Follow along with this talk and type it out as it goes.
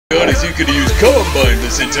I could have used Combine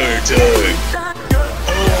this entire time.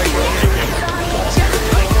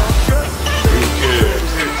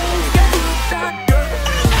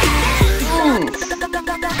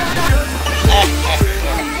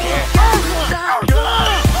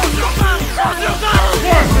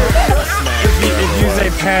 If you say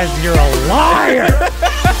pass, you're a liar!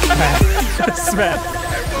 Smash.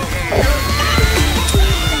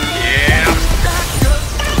 Yeah.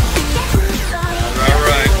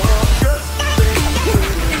 Alright.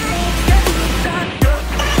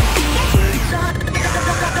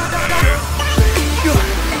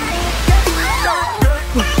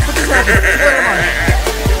 Where am I?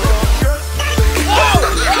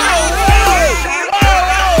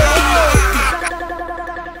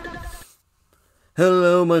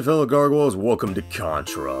 Hello, my fellow gargoyles. Welcome to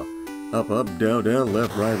Contra. Up, up, down, down,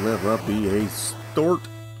 left, right, be a stort.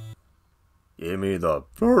 Give me the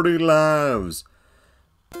 30 lives.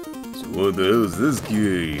 So what the hell is this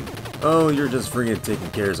game? Oh, you're just freaking taking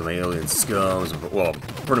care of some alien scums. Well,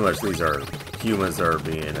 pretty much these are humans that are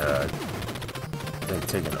being, I think,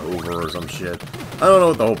 taken over or some shit. I don't know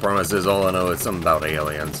what the whole premise is. All I know is something about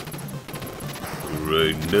aliens.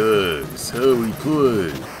 Right, nice. How we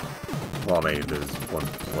play? Well, I mean, there's one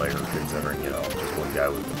player considering, you know, just one guy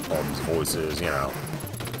with all these voices, you know.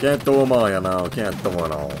 Can't do them all, you know. Can't do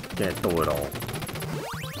it all. Can't do it all.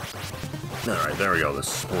 Alright, there we go. The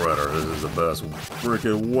spreader. This is the best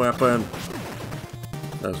freaking weapon.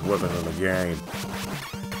 Best weapon in the game.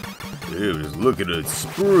 Dude, just look at it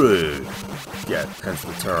spread. Yeah, hence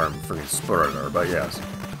the term freaking spreader, but yes.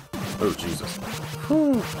 Oh, Jesus.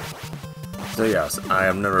 Whew. So yes, I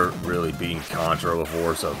have never really beaten Contra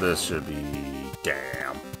before, so this should be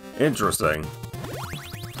damn interesting.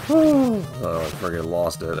 Oh, I freaking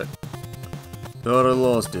lost it. Thought I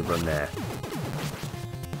lost it, but nah.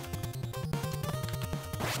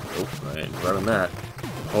 Oh, I ain't grabbing that.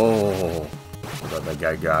 Oh, I thought that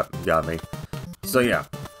guy got me. So yeah,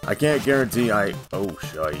 I can't guarantee I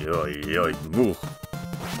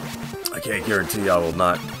can't guarantee I will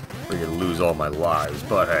not freaking lose all my lives,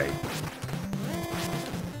 but hey.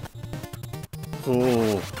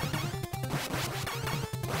 Oh.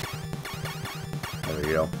 There we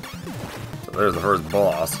go. So there's the first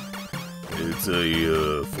boss. It's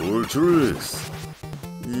a fortress.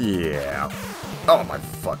 Yeah. Oh my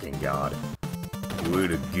fucking god. Way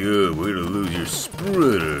to go. Way to lose your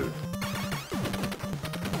spreader.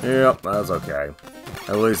 Yep, that's okay.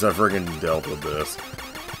 At least I freaking dealt with this.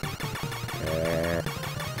 And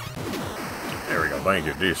there we go. Thank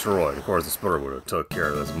you. Destroyed. Of course, the spreader would have took care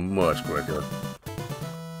of this much quicker.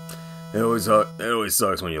 It always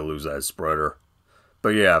sucks when you lose that spreader. But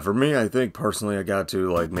yeah, for me, I think personally I got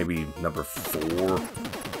to like maybe number 4.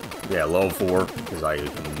 Yeah, level 4, because I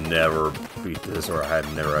never beat this, or I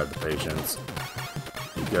never had the patience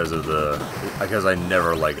because I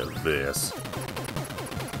never liked this.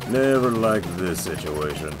 Never liked this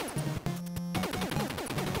situation.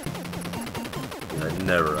 I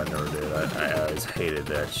never did. I always hated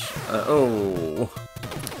that. Oh,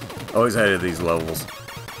 I always hated these levels.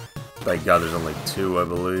 Thank God there's only 2, I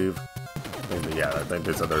believe. Yeah, I think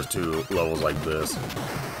there's 2 levels like this.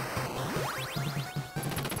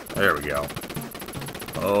 There we go.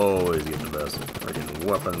 Always get the best freaking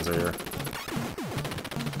weapons here.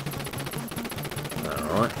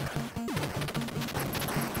 Alright.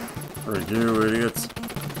 Freak you, idiots.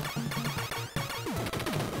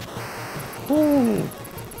 Ooh.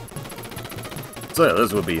 So yeah,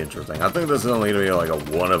 this would be interesting. I think this is only going to be like a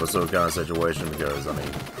 1 episode kind of situation because, I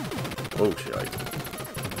mean... Oh, shit.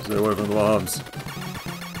 Stay away from the bombs.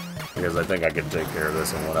 Because I think I can take care of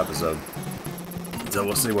this in 1 episode. So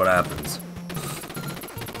we'll see what happens.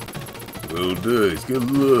 Well, days,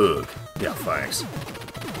 good luck. Yeah, thanks.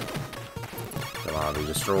 Come on, be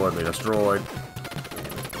destroyed, be destroyed.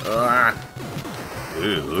 Ah!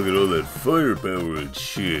 Dude, look at all that firepower and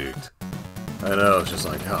shit. I know, it's just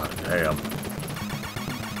like, god damn.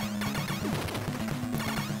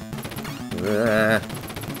 Ah.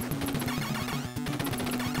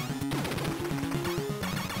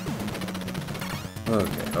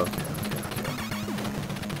 Okay.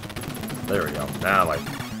 There we go. Now, like,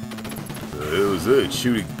 what was that?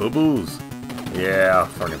 Shooting bubbles? Yeah,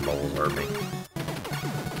 fucking bubbles hurt me.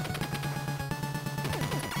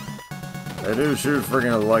 They do shoot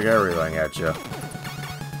freaking like everything at you.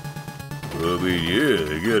 Well, I mean, yeah,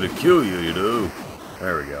 they gotta kill you, you know.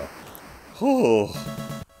 There we go. Oh,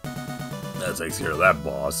 that takes care of that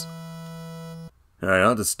boss. Alright,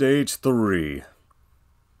 on to stage 3.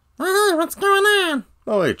 Hey, what's going on?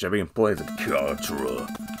 Oh, hey, Chippy, plays a Contra.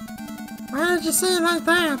 Why did you say it like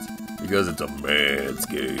that? Because it's a man's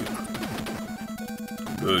game.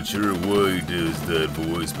 Not sure why he does that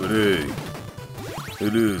voice, but hey,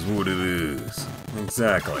 it is what it is.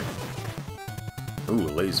 Exactly. Ooh,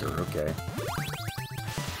 a laser, okay.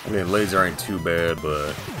 I mean, laser ain't too bad,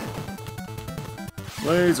 but...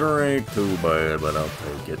 Laser ain't too bad, but I'll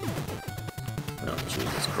take it. Oh,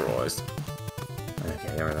 Jesus Christ.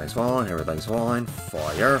 Okay, everything's fine,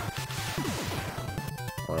 Fire.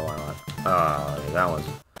 What do I want? Ah, that one's...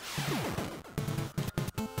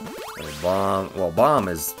 Bomb... Well, bomb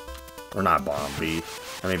is... Or not bomb, B.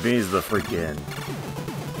 I mean, B is the freaking...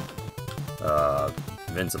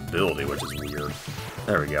 invincibility, which is weird.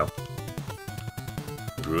 There we go.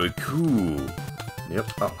 Really cool. Yep.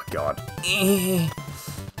 Oh my god.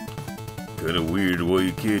 Kinda weird why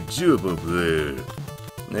you can't jump up there.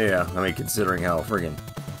 Yeah, I mean, considering how friggin',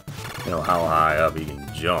 you know, how high up you can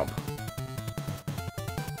jump.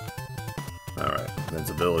 Alright,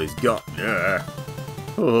 invincibility's gone. Yeah.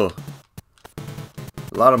 Oh.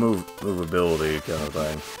 A lot of movability kind of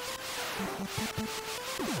thing.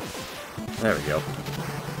 There we go. I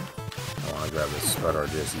don't want to grab this spreader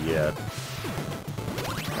just yet.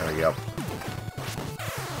 There we go.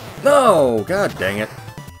 No! God dang it.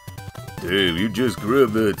 Dave, you just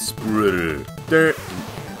grabbed that spreader. There.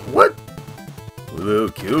 What? What the hell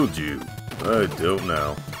killed you? I don't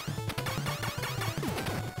know.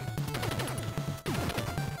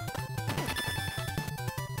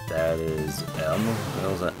 That is M.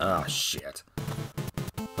 What was that? Oh, shit.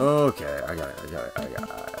 Okay, I got it.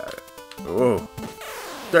 Oh.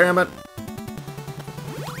 Damn it.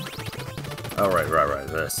 Oh, right,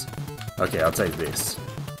 this. Okay, I'll take this.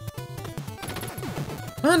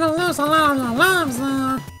 I don't lose a lot of your lives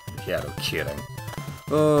there. Yeah, no kidding.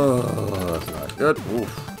 Oh, that's not good.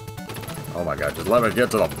 Oof. Oh my god, just let me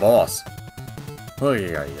get to the boss. Bye.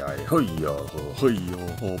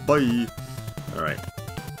 Alright.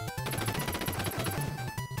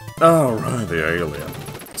 Alright, the alien.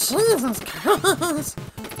 Jesus Christ.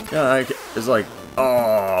 Yeah, it's like,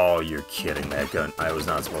 oh, you're kidding, that gun. I was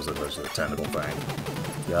not supposed to push the tentacle thing.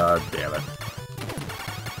 God damn it.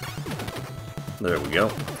 There we go.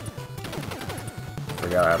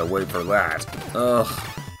 Forgot how to wait for that. Ugh.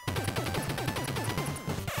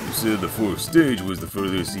 You said the fourth stage was the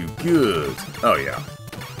furthest you could. Oh, yeah.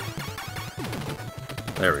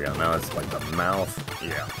 There we go. Now it's like the mouth.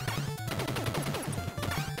 Yeah.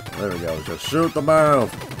 There we go. Just shoot the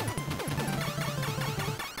mouth.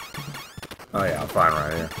 Oh, yeah. I'm fine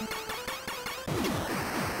right here.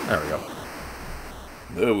 There we go.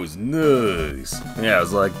 That was nice. Yeah, I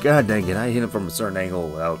was like, god dang it, I hit him from a certain angle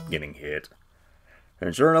without getting hit.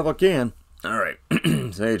 And sure enough, I can. Alright,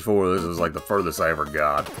 stage 4, this is like the furthest I ever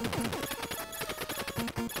got.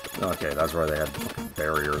 Okay, that's where they had fucking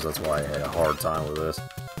barriers, that's why I had a hard time with this.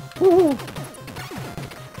 Woo!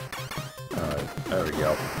 Alright, there we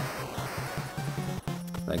go.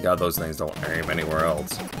 Thank god those things don't aim anywhere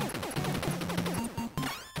else.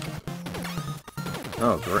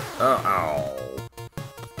 Oh, great. Oh, ow.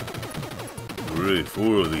 Great,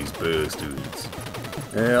 4 of these bastards.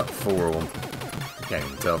 Yep, 4 of them. Can't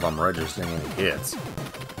even tell if I'm registering any hits.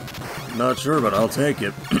 Not sure, but I'll take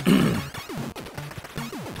it.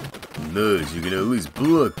 Nice, you can at least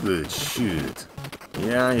block that shit.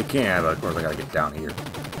 Yeah, you can, but of course I gotta get down here.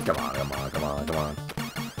 Come on.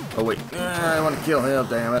 Oh wait, I want to kill him,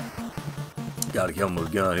 damn it. Gotta kill him with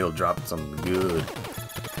a gun, he'll drop something good.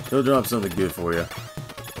 He'll drop something good for you.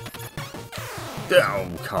 Oh,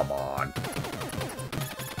 come on.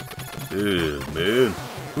 Yeah, man.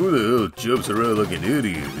 Who the hell jumps around like an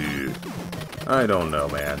idiot here? I don't know,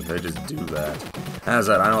 man. They just do that. As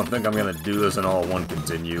I said, I don't think I'm gonna do this in all one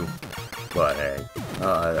continue. But hey,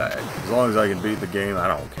 as long as I can beat the game, I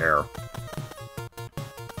don't care.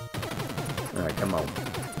 Alright, come on.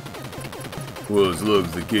 Well, as long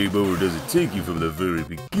as the game over doesn't take you from the very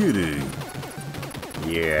beginning.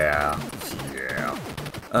 Yeah.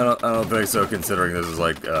 I don't think so, considering this is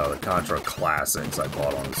like the Contra Classics I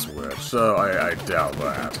bought on the Switch, so I doubt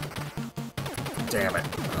that. Damn it.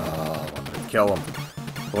 Oh,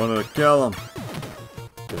 I wanted to kill him.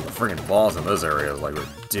 Dude, the freaking boss in this area is like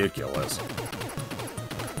ridiculous.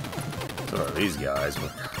 So are these guys, for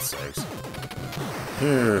God's sakes.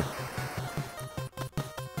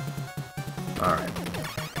 Alright.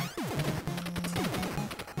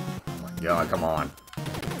 Oh my god, come on.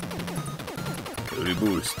 30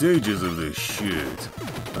 more stages of this shit.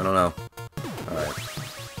 I don't know. Alright.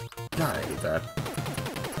 God, I hate that.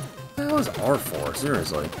 What the hell is R4?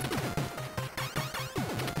 Seriously.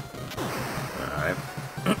 Alright.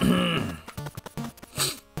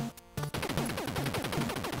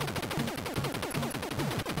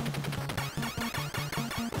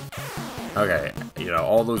 Okay. you know,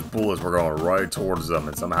 all those bullets were going right towards them,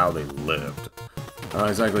 and somehow they lived. Not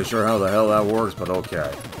exactly sure how the hell that works, but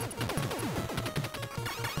okay.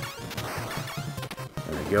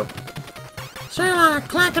 There we go. So you're like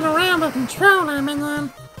clacking around the controller, and then...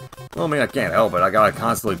 Well, I mean, I can't help it. I gotta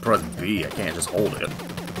constantly press B. I can't just hold it.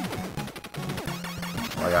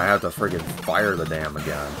 Like, I have to freaking fire the damn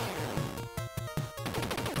gun.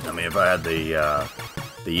 I mean, if I had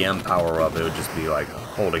the M power up, it would just be like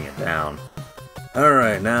holding it down.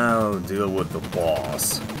 Alright, now deal with the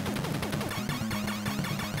boss.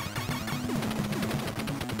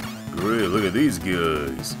 Great, look at these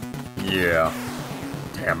guys. Yeah.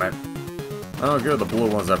 Damn it. Oh good, the blue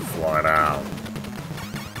ones have flying out.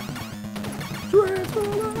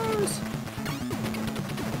 Transformers!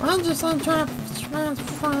 I'm just on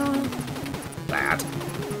transform. That.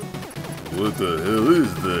 What the hell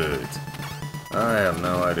is that? I have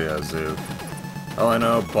no idea, Zoo. All I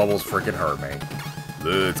know, bubbles freaking hurt me.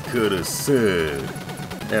 That's kinda sad.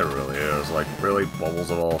 It really is. Like, really? Bubbles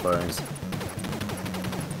of all things?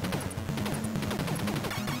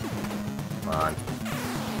 Come on.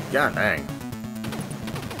 God dang.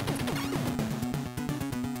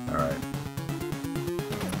 Alright.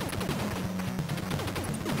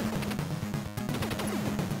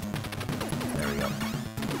 There we go.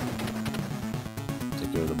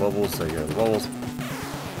 Take care of the bubbles, take care of the bubbles.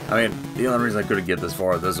 I mean, the only reason I couldn't get this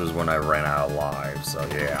far, this was when I ran out of lives, so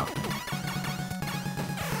yeah.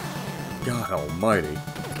 God almighty.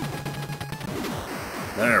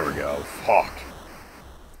 There we go. Fuck.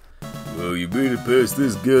 Well, you made it past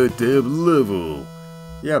this goddamn level.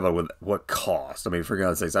 Yeah, but with what cost? I mean, for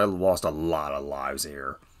God's sakes, I lost a lot of lives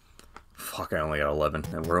here. Fuck, I only got 11,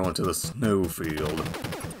 and we're going to the snowfield.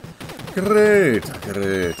 Great,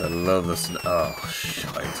 great. I love the snow. Oh,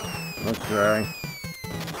 shite. Okay.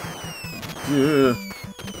 Yeah.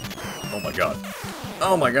 Oh my god.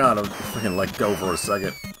 Oh my god, I freaking let go for a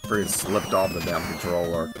second. Freaking slipped off the damn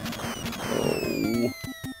controller. Oh.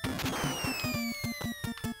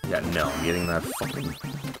 Yeah, no, I'm getting that fucking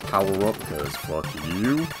power up, because fuck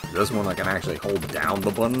you. This one I can actually hold down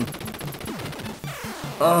the button.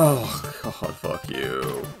 Oh, god, fuck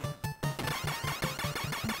you.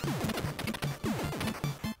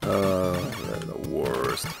 They're the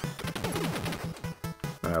worst.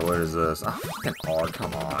 Alright, what is this? Oh, fucking R,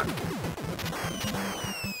 come on.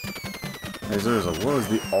 Hey, seriously, what does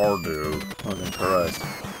the R do? Fucking Christ.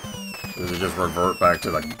 Does it just revert back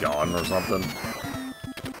to the gun or something?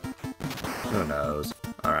 Who knows?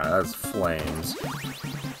 Alright, that's flames.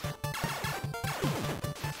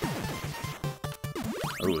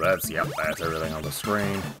 Ooh, that's, yep, that's everything on the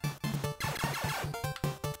screen.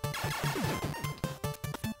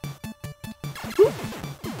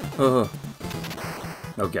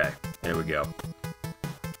 Okay, here we go.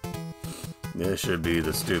 This should be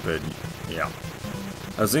the stupid, yeah.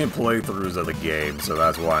 I've seen playthroughs of the game, so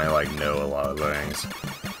that's why I, like, know a lot of things.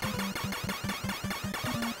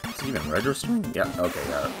 Is it even registering? Yeah, okay,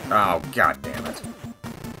 got it. Oh, god damn it.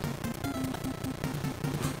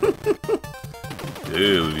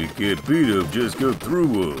 Dude, you can't beat him, just go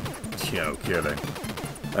through him. Yeah, no kidding.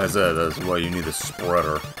 That's it, that's why you need a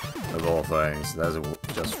spreader of all things. That's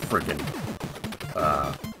just freaking,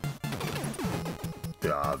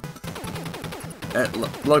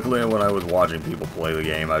 luckily, when I was watching people play the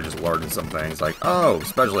game, I just learned some things, like, oh,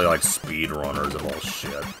 especially, like, speedrunners of all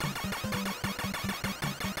shit.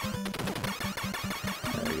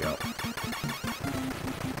 There you go.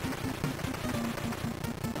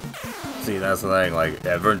 See, that's the thing, like,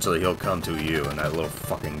 eventually he'll come to you, and that little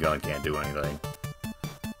fucking gun can't do anything.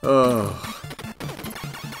 Oh.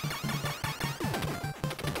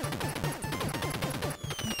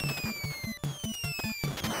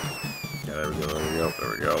 Yeah, there we go, there we go, there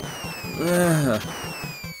we go.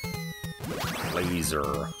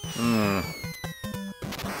 Laser.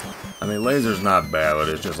 I mean, laser's not bad, but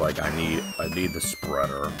it's just like, I need the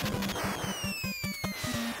spreader.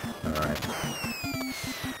 Alright.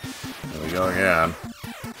 There we go again.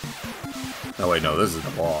 Oh wait, no, this is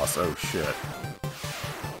the boss. Oh shit.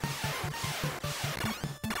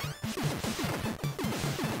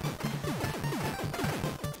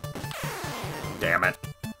 Damn it.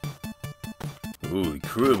 Holy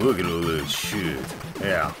crap, look at all that shit.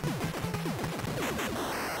 Yeah.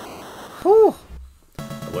 Whew.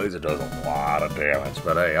 The laser does a lot of damage,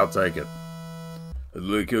 but hey, I'll take it. I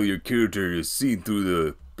like how your character is seen through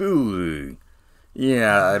the building.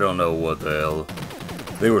 Yeah, I don't know what the hell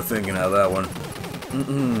they were thinking of that one.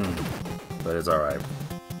 But it's alright.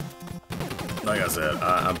 Like I said,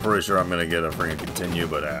 I'm pretty sure I'm gonna get a freaking continue,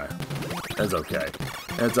 but it's okay.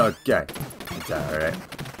 It's okay. It's alright.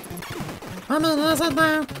 I mean, is it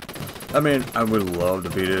though? I mean, I would love to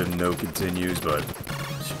beat it and no continues, but...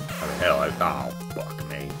 I mean, hell, oh, fuck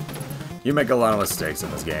me. You make a lot of mistakes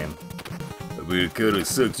in this game. I mean, it kinda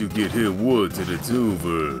sucks you get hit once and it's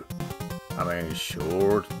over. I mean,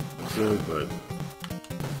 short, but...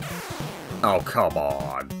 Oh, come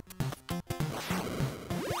on.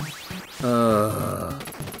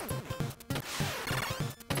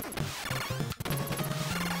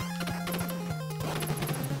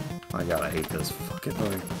 My god, I hate this fucking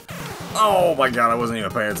thing. Oh my god, I wasn't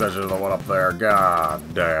even paying attention to the one up there. God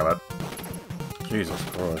damn it. Jesus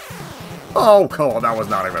Christ. Oh, come on, that was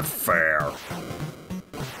not even fair.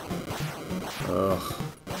 Ugh.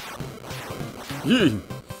 Yee.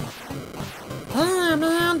 Hey,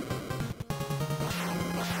 man.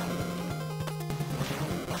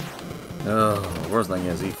 Oh, the worst thing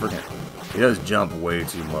is he does jump way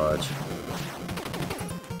too much.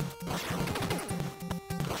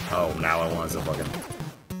 Oh, now I want to fucking...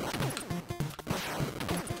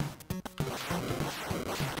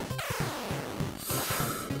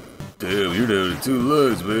 Dude, you're doing it too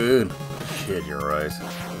loads, man. Shit, you're right.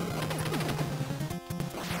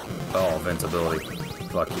 Oh, invincibility.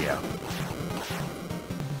 Fuck yeah.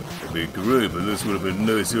 It'd be great, but this would have been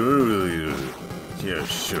nicer earlier. Yeah,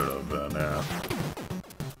 shut up about now.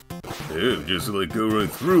 Dude, just like go right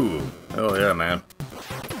through them. Hell yeah, man.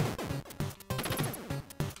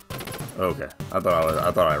 Okay, I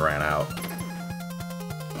thought I ran out.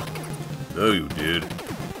 No, you did.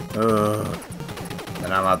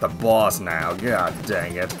 And I'm not the boss now. God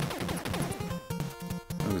dang it.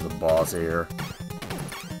 Who's the boss here?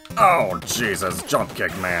 Oh, Jesus. Jump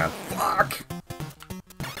kick, man. Fuck.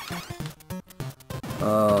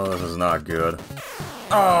 Oh, this is not good.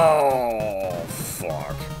 Oh,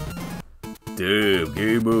 fuck. Damn,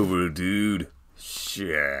 game over, dude.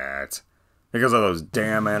 Shit. Because of those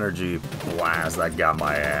damn energy blasts that got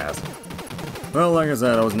my ass. Well, like I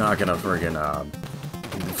said, I was not gonna friggin'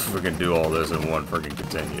 do all this in one friggin'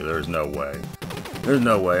 continue. There's no way. There's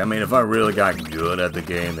no way. I mean, if I really got good at the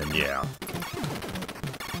game, then yeah.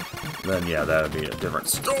 Then yeah, that'd be a different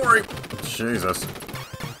story. Jesus.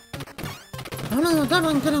 I mean, you're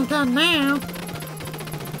definitely getting good now.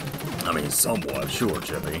 I mean, somewhat, sure,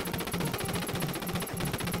 Chippy.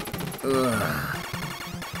 Ugh.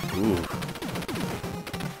 Ooh.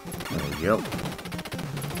 There you go.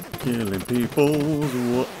 Killing people's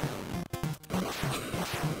what?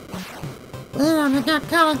 Damn, you got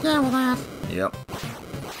caught again with that. Yep.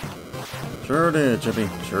 Sure did, Chippy.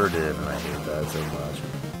 Sure did, and I hate that so much.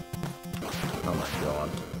 Oh my god.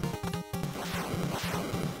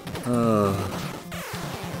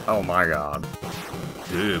 Oh my god.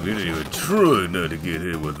 Damn, you didn't even try not to get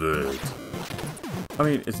hit with that. I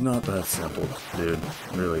mean, it's not that simple, dude.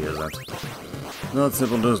 It really isn't. Not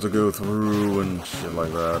simple just to go through and shit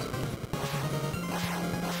like that.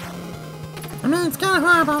 I mean, it's kind of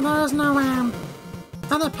horrible. There's no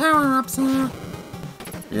other power-ups here.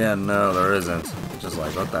 Yeah, no, there isn't. Just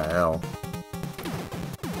like, what the hell?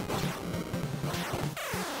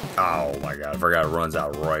 Oh my god, I forgot it runs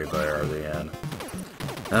out right there at the end.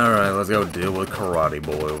 Alright, let's go deal with Karate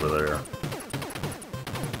Boy over there.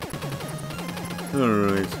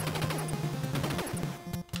 Alright.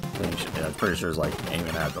 Yeah, I'm pretty sure it's like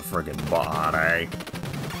aiming at the friggin' body.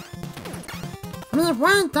 I mean,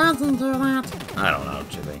 why doesn't do that? I don't know,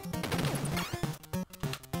 Chippy.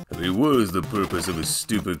 I mean, what is the purpose of a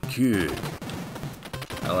stupid kid?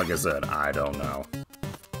 Well, like I said, I don't know.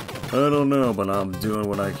 I don't know, but I'm doing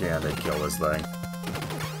what I can to kill this thing.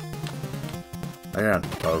 Again,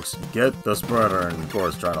 folks, get the spreader, and of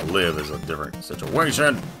course, trying to live is a different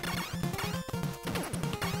situation.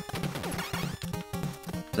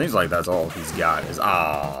 Seems like that's all he's got is,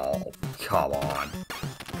 oh, come on.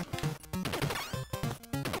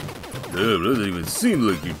 Damn, doesn't even seem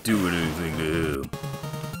like you're doing anything to him.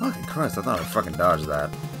 Fucking Christ, I thought I fucking dodged that.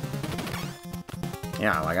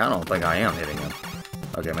 Yeah, like, I don't think I am hitting him.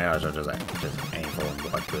 Okay, maybe I should just aim for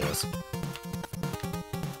him like this.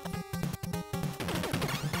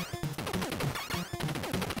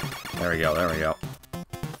 There we go, there we go.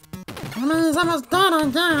 I mean, he's almost done, I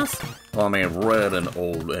guess. Well, I mean, red and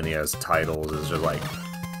old NES titles is just like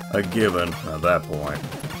a given at that point.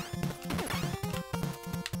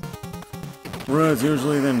 Red's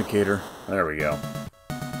usually the indicator. There we go.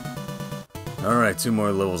 Alright, 2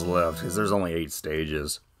 more levels left, because there's only 8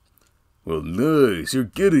 stages. Well, nice, you're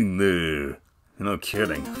getting there. No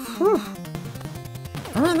kidding. Whew.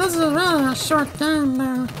 I mean, this is really a short game,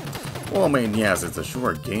 though. Well, I mean, yes, it's a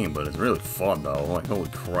short game, but it's really fun, though. Like, holy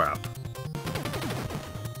crap.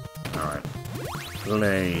 Alright.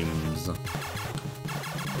 Flames.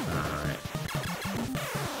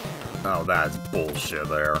 Oh, that's bullshit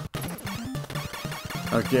there.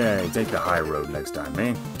 Okay, take the high road next time,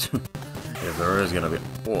 eh? If there is gonna be...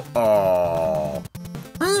 Oh!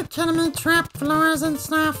 Are you kidding me? Trap floors and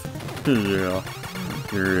stuff? Yeah.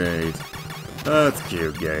 Great. That's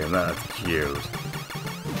cute, game. That's cute.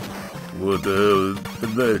 What the hell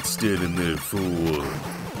is that standing there for?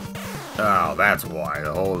 Oh, that's why.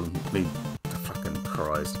 Holy fucking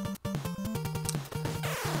Christ.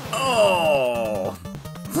 Oh!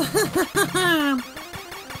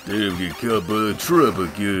 Damn, get caught by the trap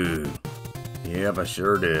again. Yep, I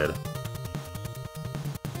sure did.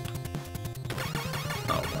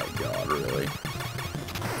 Oh my god, really?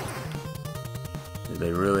 Did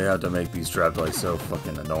they really have to make these traps like so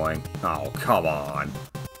fucking annoying? Oh, come on.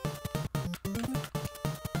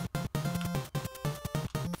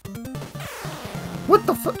 What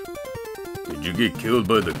the fuck? Did you get killed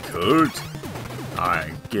by the cart?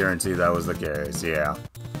 I guarantee that was the case, yeah.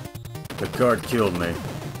 The cart killed me.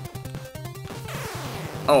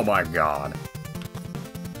 Oh my god.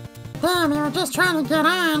 Damn, you were just trying to get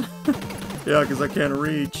on. Yeah, because I can't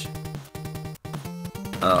reach.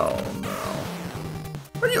 Oh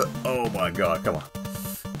no. Are you? Oh my god, come on.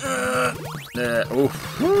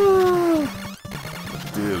 Oof.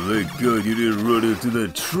 Damn, thank god you didn't run into the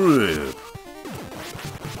trap.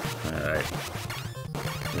 Alright.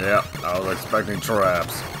 Yeah, I was expecting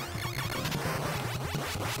traps.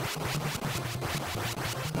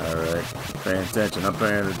 Alright, paying attention, I'm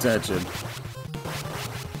paying attention.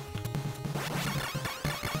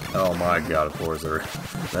 Oh my god, of course there.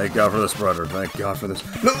 Thank god for the spreader, thank god for this.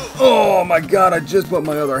 No! Oh my god, I just put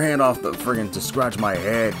my other hand off the friggin' to scratch my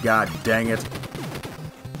head, god dang it.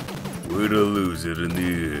 Way to lose it in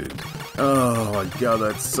the end. Oh my god,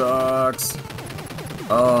 that sucks.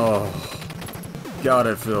 Oh. God,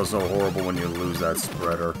 it feels so horrible when you lose that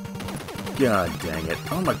spreader. God dang it.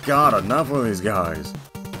 Oh my god, enough of these guys.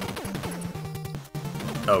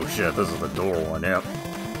 Oh shit, this is the door one, yep.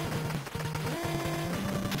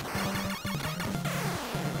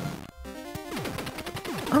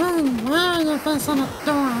 I mean, why are you facing a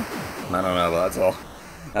door? I don't know, but that's all.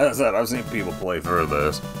 As I said, I've seen people play through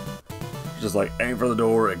this. Just like, aim for the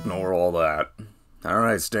door, ignore all that.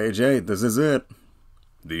 Alright, stage 8, this is it.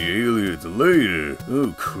 The aliens later.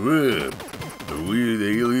 Oh crap. The weird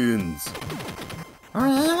aliens. Or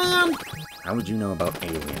alien? How would you know about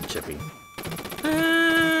alien, Chippy?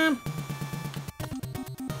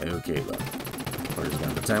 Okay, then. We're just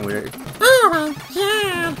gonna pretend we... Oh my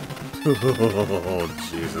god! Oh,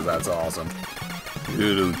 Jesus, that's awesome.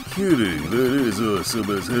 You're no kidding. That is awesome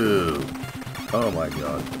as hell. Oh my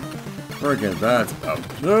god. Freaking that's a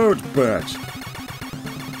huge patch.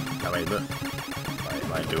 I mean,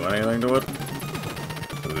 might do anything to it?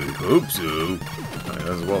 I hope so. I mean,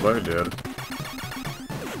 this is what they did.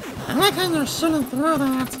 I like how you're shooting through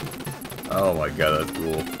that. Oh my god, that's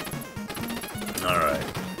cool. Alright.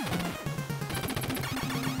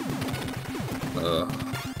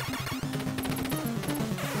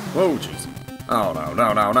 Whoa, jeez. Oh no,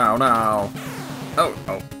 no, no, no, no. Oh,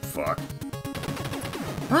 fuck.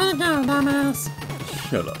 Way to go, dumbass.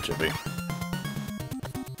 Shut up, Chippy.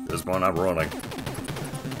 At this point, I'm running.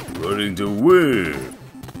 Running to where?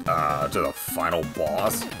 To the final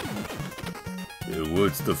boss? And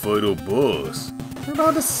what's the final boss? We're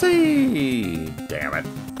about to see! Damn it.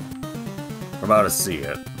 We're about to see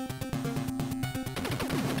it.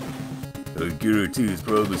 I guarantee it's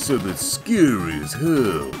probably something scary as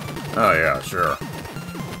hell. Oh yeah, sure.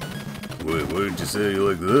 Wait, why did you say it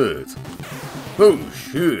like that? Oh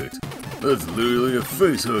shit! That's literally a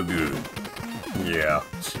face hugger! Yeah,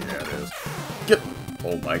 it is. Get...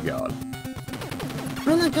 Oh my god.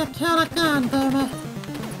 Really get killed again, baby.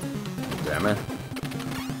 Damn it.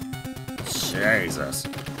 Jesus.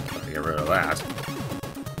 Gotta get rid of that.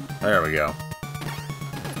 There we go.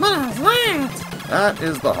 What is that? That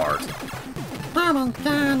is the heart. Oh my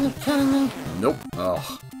god, you kidding me? Nope.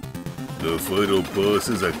 Ugh. The final boss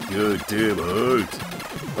is a goddamn heart.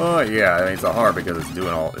 Oh yeah, I mean, it's a heart because it's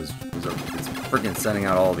doing all... It's freaking sending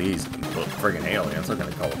out all these freaking aliens. I'm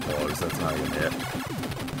gonna call it bugs. That's not even it.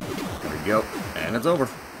 There we go. And it's over.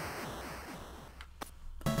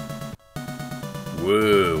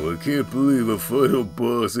 Whoa, I can't believe a final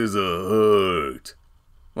boss is a heart.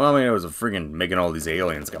 Well, I mean, it was a freaking making all these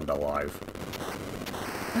aliens come to life.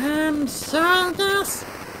 So I guess?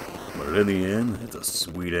 But in the end, it's a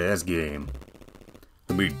sweet-ass game.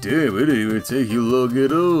 I mean, damn, it didn't even take you long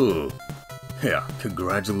at all. Yeah,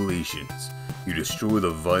 congratulations. You destroy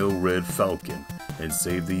the vile Red Falcon and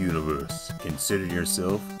save the universe. Consider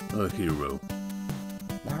yourself a hero.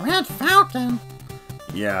 The Red Falcon?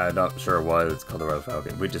 Yeah, I'm not sure why it's called the Red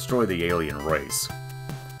Falcon. We destroy the alien race.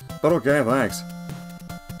 But okay, thanks.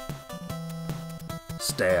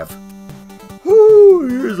 Staff. Whoo,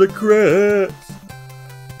 here's the credits.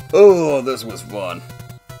 Oh, this was fun.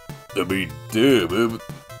 I mean, damn,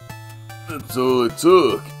 that's all it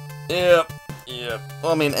took. Yep.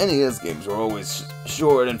 Well, I mean, NES games are always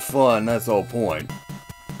short and fun, that's the whole point.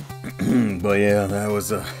 But yeah, that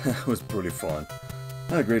was pretty fun.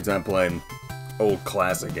 I had a great time playing old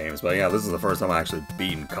classic games, but yeah, this is the first time I actually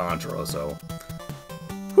beaten Contra, so...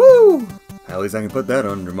 Woo! At least I can put that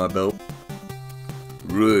under my belt.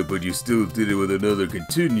 Right, but you still did it with another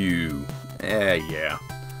continue. Yeah.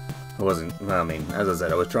 I mean, as I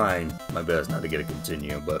said, I was trying my best not to get a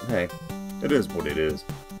continue, but hey, it is what it is.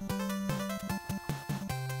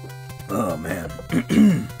 Oh, man.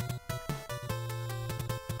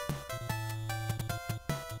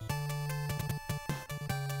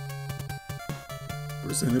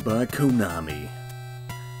 Presented by Konami.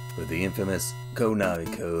 With the infamous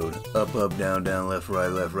Konami code. Up, up, down, down, left,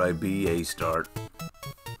 right, B, A, start.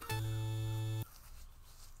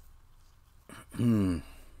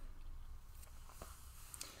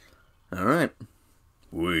 Alright.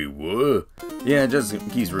 Wait, what? Yeah, it just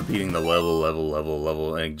keeps repeating the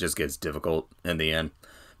level, and it just gets difficult in the end.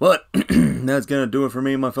 But, that's gonna do it for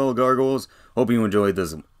me, my fellow gargoyles. Hope you enjoyed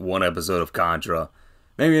this one episode of Contra.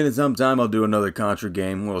 Maybe at some time I'll do another Contra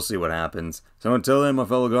game, we'll see what happens. So until then, my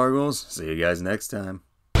fellow gargoyles, see you guys next time.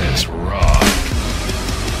 Let's rock.